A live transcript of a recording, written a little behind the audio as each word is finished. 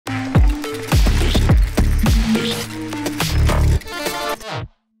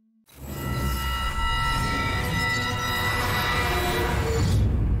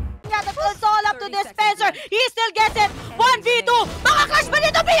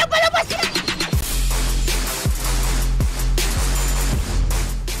yung palabas niya!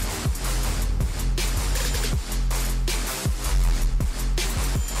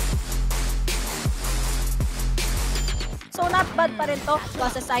 So not bad pa rin to.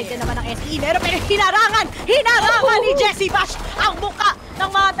 Sa side din naman ng SBE. Pero hinarangan ni Jessie Bash ang muka ng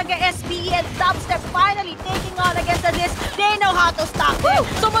mga taga-SBE and Dubstep finally taking on against this. They know how to stop them.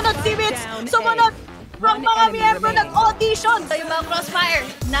 Sumunod si Wits. Sumunod from mga miyembro nag-audition. So yung mga crossfire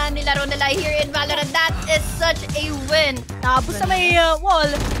na nilaro nila here in Valorant, that is such a win. Tapos sa may wall,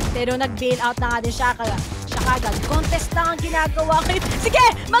 pero nag-bail out na nga din siya kagad. Contest na ang ginagawa kayo. Sige,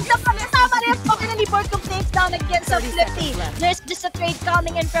 magkapag-kasama rin. Finally, BOOTCAMP takes down against a Flippy. There's just a trade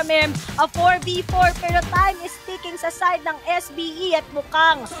coming in from him. A 4v4, pero time is ticking sa side ng SBE at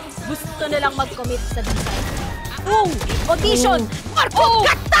mukhang gusto nilang mag-commit sa design. Audition! BOOTCAMP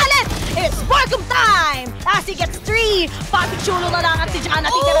got talent! It's BOOTCAMP time! As he gets 3, Papi Chulo na lang at si John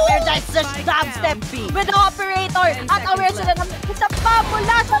at tingnan na dahil sa Dubstep with the operator at aware sila ng isa pa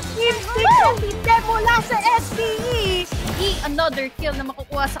mula sa Team 6 hindi mula sa SBE. Another kill na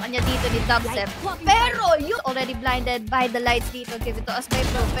makukuha sa kanya dito ni Dubstep. Pero yung already blinded by the lights dito, give it to us by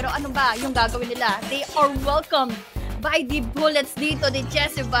Pro. Pero ano ba yung gagawin nila? They are welcomed by the bullets dito ni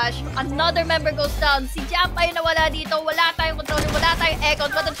Jessie Bash. Another member goes down. Si Jam pa yung nawala dito. Wala tayong controller, wala tayong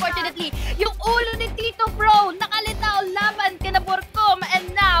Econ. But unfortunately, yung ulo ni Tito Pro nakalitaw laban kina BOOTCAMP. And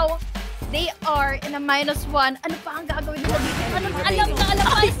now, they are in a -1. Ano pa ang gagawin nila dito? Ano pa? Alam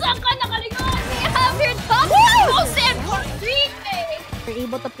na. Saan ka nakalingon? We have your top in for 3K. They're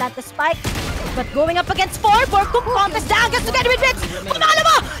able to plant the spike. But going up against 4, BOOTCAMP contest daggers together with Wits. Kumala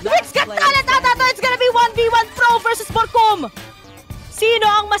mo! Wits got talent at that. It's gonna be 1v1 Pro versus BOOTCAMP. Sino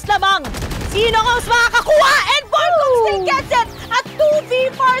ang mas lamang? Sino ang mas makakakuha? And BOOTCAMP still gets it! A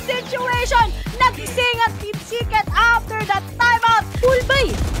 2v4 situation! Nagising ang Team Secret after that timeout.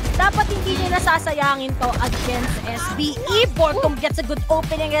 Fulbay! Dapat hindi niya nasasayangin to against SBE. BOOTCAMP gets a good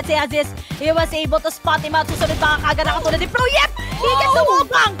opening against Aziz. He was able to spot him out. Susunod pa kagad na katulad ni Pro. Yep! He gets the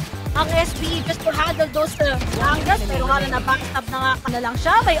wallbang! Ang SBE just to handle those angles. Pero nga na backstab na nga lang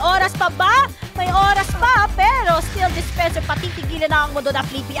siya. May oras pa ba? May oras pa. Pero still dispenser. Patitigilan na ang mundo na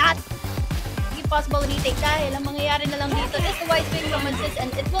Flippy at possible retake dahil ang mangyayari na lang dito is the wide swing from Assist and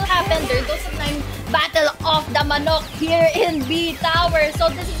it will happen. There goes the time battle of the manok here in B Tower.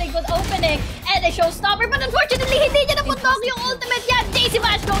 So this is a good opening and a showstopper but unfortunately hindi niya naputok yung ultimate yan. Jessie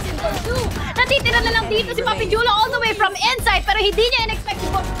Bash goes in for 2. Natitira na lang dito si Papi Jula all the way from inside pero hindi niya in-expect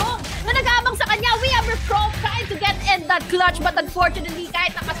si BOOTCAMP na nag-aabang sa kanya. We have a Pro trying to get in that clutch but unfortunately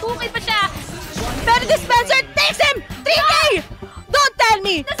kahit nakatukay pa siya pero dispenser takes him! 3K! Don't tell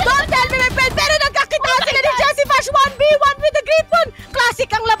me, my friend! Pero nagkakitaan sila ni Jessie Bash 1v1 with the Great One!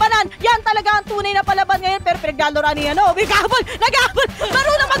 Classic ang labanan! Yan talaga ang tunay na palaban ngayon pero pinaglaloroan niya, no? Nag-habol!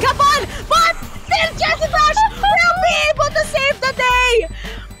 Marunong mag-habol! But still Jessie Bash will be able to save the day!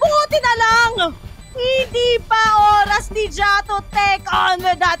 Buti na lang! Hindi pa oras ni Ja to take on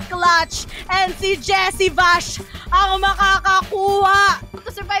with that clutch! And si Jessie Bash ang makakakuha!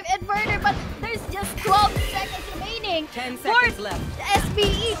 To survive Inverter but there's just 12 seconds remaining 10 seconds left. The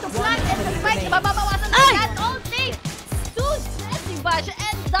SBE to plant and the spike. Mababawasan na yan all day to Jessie Bash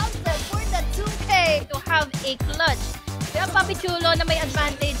and Dubstep for the 2K to have a clutch. Pero Papi Chulo na may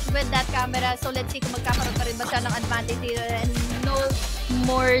advantage with that camera. So let's see kung magkakaroon pa rin ba siya ng advantage dito. And no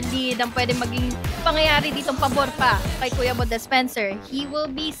more lead ang pwede maging pangyayari ditong pabor pa kay Kuya Bo Dispenser. He will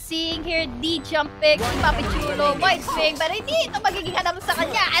be seeing here the jump pick. Papi Chulo, wide swing. Pero hindi ito magiging hanap sa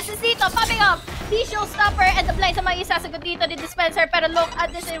kanya. As is dito, popping up the showstopper and the blind sa mga isasagot dito ni Dispenser. Pero look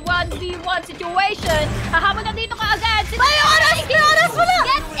at this 1v1 situation. Hahamon na dito kaagad. May oras mo na!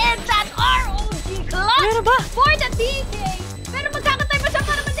 Get in that ROG clutch for the DK. Pero magkakatay pa siya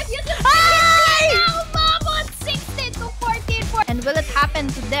para ma-defuse yung umabot 16 to 14. And will it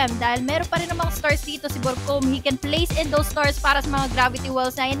happen to them? Dahil meron pa rin ng mga stars dito si BOOTCAMP. He can place in those stars para sa mga gravity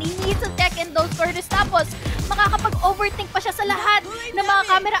wells na and he needs to check in those corners. Tapos, makakapag-overthink pa siya sa lahat ng mga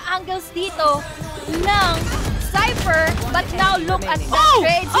camera angles dito ng Cypher. But now look at that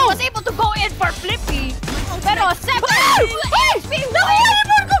trade. He was able to go in for Flippy. Pero 7 HP.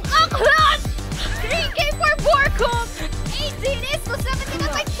 Ang clutch! 3K for BOOTCAMP. 18 is to 17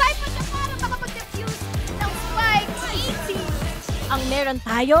 at may time pa siya para makapag-defuse ng spike. 18. Ang meron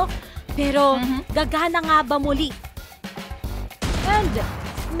tayo, pero gagana nga ba muli? And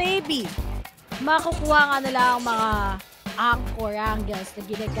maybe, makukuha nga nila ang mga anchor angles na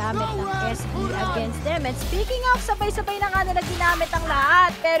ginagamit ng SBE against them. And speaking of, sabay-sabay na nga nila ginamit ang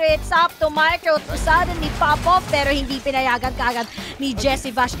lahat. Pero it's up to Micro to suddenly pop off. Pero hindi pinayagan kaagad ni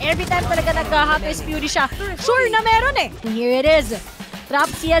Jessie Bash. Every time talaga nag-Hot Fury siya, sure na meron eh. And here it is. Trap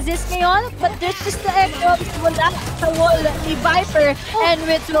si Aziz ngayon, but there's just the echo. Wala sa wall ni Viper, and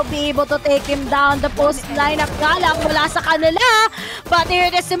Wits will be able to take him down. The post lineup nga lang wala sa kanila, but here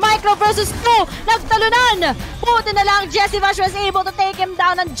it is si Micro versus Pro. Nagtalunan! Buti na lang, Jesse Vash was able to take him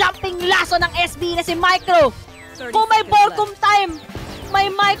down. Ang jumping lasso ng SBE na si Micro. Kung may BOOTCAMP time, may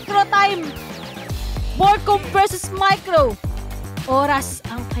Micro time. BOOTCAMP versus Micro. Oras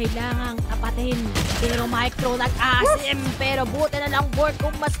ang kailangang tapatin. Pero Micro nag-asim. Pero buti na lang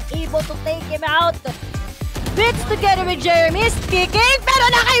BOOTCAMP was able to take him out. Wits together with Jeremy is kicking. Pero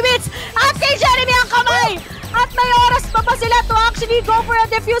na kay Wits at kay Jeremy ang kamay. At may oras pa sila to actually go for a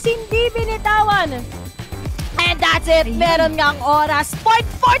defuse. Hindi binitawan. And that's it. Meron ngang oras.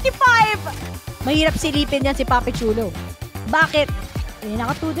 0.45. Mahirap silipin yan si Papi Chulo. Bakit?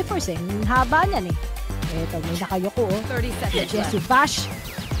 Naka 2 defuse eh. Haba niyan eh. Ito, may nakayoko oh. 30 seconds. Jesse Vash.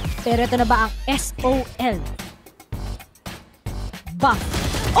 Pero ito na ba ang SOL? Buff.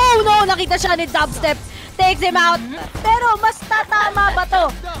 Oh no! Nakita siya ni Dubstep. Takes him out. Pero mas tatama ba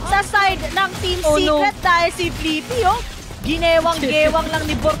to sa side ng Team Secret dahil si Flippy oh. Ginewang-gewang lang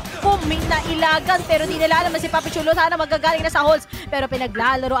ni BOOTCAMP. May nailagan pero di nila naman si Papi Chulo. Sana magagaling na sa holes. Pero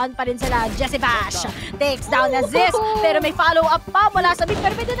pinaglalaroan pa rin sila. Jesse Vash takes down Aziz. Pero may follow-up pa mula sa mid.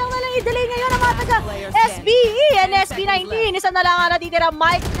 Pero pwede nang nalang i-delay ngayon ang mga taga SBE and SB19. Isa na lang ang natitira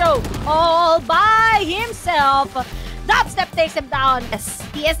Micro. All by himself. Dubstep takes him down. Yes.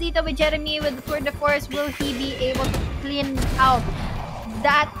 PS dito with Jeremy with for the force. Will he be able to clean out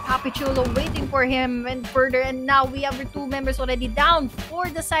that Papi Chulo waiting for him and further, and now we have 2 members already down for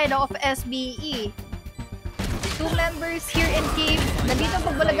the side of SBE. 2 members here in cave. Nandito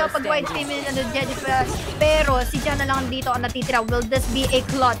pagbalaga pag white team in the Jedifest. Pero si Jan na lang dito ang natitira. Will this be a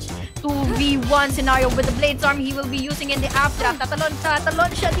clutch 2v1 scenario with the Blades Arm he will be using in the aftermath? Tatalon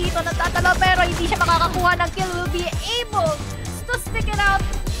siya dito. Natatalon pero hindi siya makakakuha ng kill. Will be able to stick it out.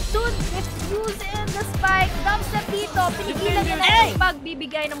 Soon, if use in the spike, Dubstep dito, pinigilan nila ang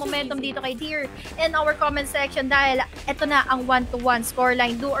pagbibigay ng momentum dito kay Tier in our comment section dahil ito na ang 1-to-1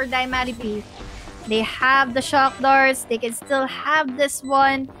 scoreline, do or die Maripi. They have the shock darts, they can still have this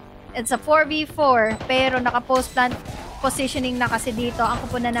one. It's a 4v4, pero naka-post plant positioning na kasi dito ang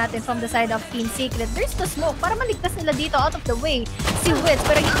kupunan natin from the side of Team Secret. There's the smoke para maligtas nila dito out of the way si Wits,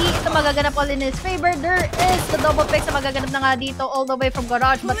 pero hindi ito magaganap all in his favor. There is the double pick sa magaganap na nga dito all the way from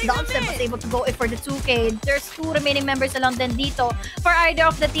Garage, but Dubstep was able to go in for the 2K. There's 2 remaining members na lang din dito for either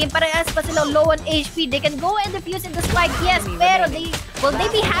of the team. Parehas pa sila low on HP. They can go and defuse in the spike, yes, pero they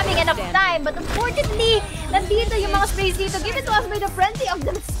be having enough time, but unfortunately nandito yung mga sprays dito given to us by the frenzy of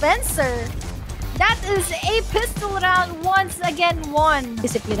the Spencer. That is a pistol round once again won.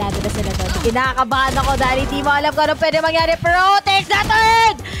 Disiplinado na sila doon. Kinakabahan ako dahil hindi mo alam kung ano pwede mangyari. Pro takes that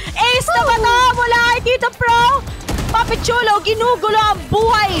third! Ace na ba ito mula kay Tito Pro? Papi Chulo, ginugulo ang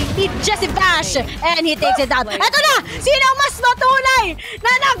buhay ni Jesse Vash. And he takes it down. Ito na! Sino ang mas matunay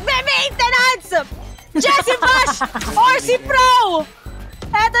na nagme-maintenance? Jesse Vash or si Pro?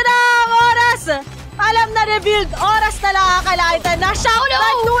 Ito na ang oras. Alam na revealed, oras na lang kakalaita na shout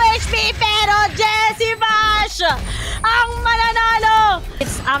out 2 HP pero Jesse Vash ang mananalo.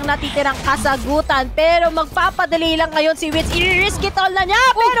 It's ang natitirang kasagutan pero magpapadali lang ngayon si Wits. I-risk it all na niya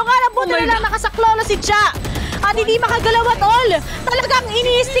pero nga lang buti na lang nakasaklolo si Ja. At hindi makagalaw at all. Talagang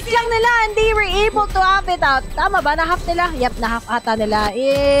ini-stick lang nila and they were able to half it out. Tama ba? Na-half nila? Yep, na-half ata nila.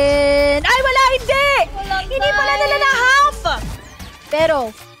 Ay, wala, hindi! Hindi pala nila na-half! Pero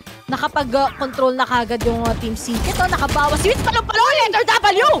nakapag-control na kagad yung Team Secret. Nakabawas. Wits palong-palong letter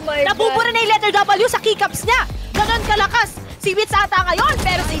W! Nabubura na yung letter W sa keycaps niya. Ganon kalakas. Si Wits ata ngayon,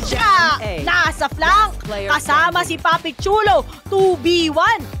 pero si Ja nasa flank. Kasama si Papi Chulo.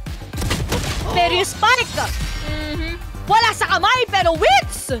 2v1. Pero yung spike, wala sa kamay, pero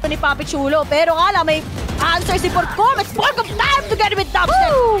Wits! Ni Papi Chulo. Pero nga lang, may answer si BOOTCAMP. It's BOOTCAMP time together with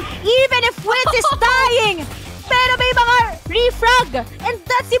Dubstep. Even if Wits is dying, pero may mga refrag. And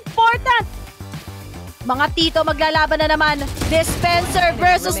that's important. Mga tito, maglalaban na naman. Dispenser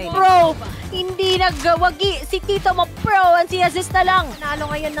versus Pro. Hindi nagwagi si Tito mo Pro and si Aziz na lang. Nalo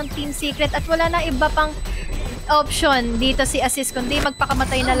ngayon ng Team Secret at wala na iba pang option dito si Aziz kundi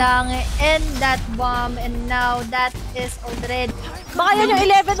magpakamatay na lang and that bomb, and now that is already. Baka yan yung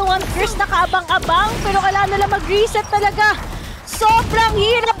 11-1 first na kaabang-abang pero kailangan nila mag-reset talaga. Sobrang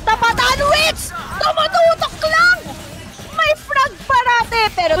hirap tapatan. Wits! Tumututok lang! May frag parate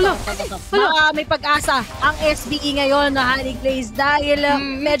pero may pag-asa ang SBE ngayon na Honey Glaze dahil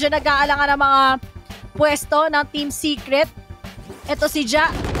medyo nag-aalangan ang mga pwesto ng Team Secret. Ito si Ja.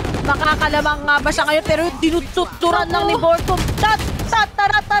 Makakalamang nga ba siya ngayon pero dinututturan lang ni BOOTCAMP. That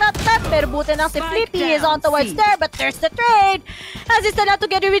Tat-tarat-tarat-tat. Pero buti na si Flippy is on towards there, but there's the trade. As he's now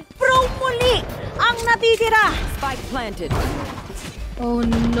together with Pro muli ang natitira. Spike planted. Oh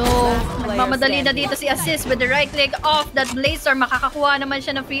no. Nagmamadali na dito si Assist with the right leg off that Blazer. Makakakuha naman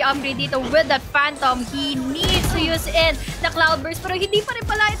siya ng free upgrade dito with that Phantom. He needs to use in the Cloudburst pero hindi pa rin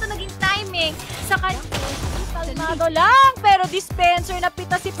pala ito naging timing sa kanya. Kalmado lang, pero dispenser na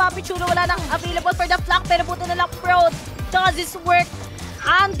pita si Papi Chulo. Wala nang available for the flank, pero buti na lang Pro does his work.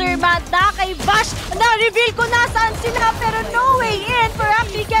 Underman na kay Vash. Na-reveal ko na saan sila, pero no way in for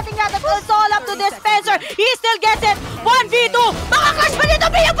actually getting that. It's all up to dispenser. He still gets it. 1v2. Makakrush pa dito.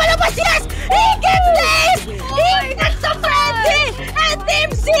 Biyang palabas. Yes! He gets this! He gets the frenzy! And Team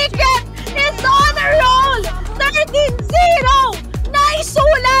Secret is on a roll! 13-0!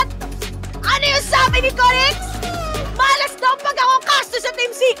 Naisulat! Ano yung sabi ni Corix? Malas daw pag ako kasto sa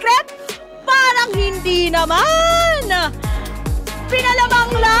Team Secret? Parang hindi naman!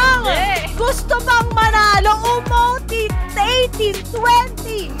 Pinalamang lang! Gusto bang manalo? Umote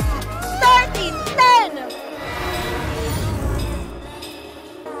 18-20!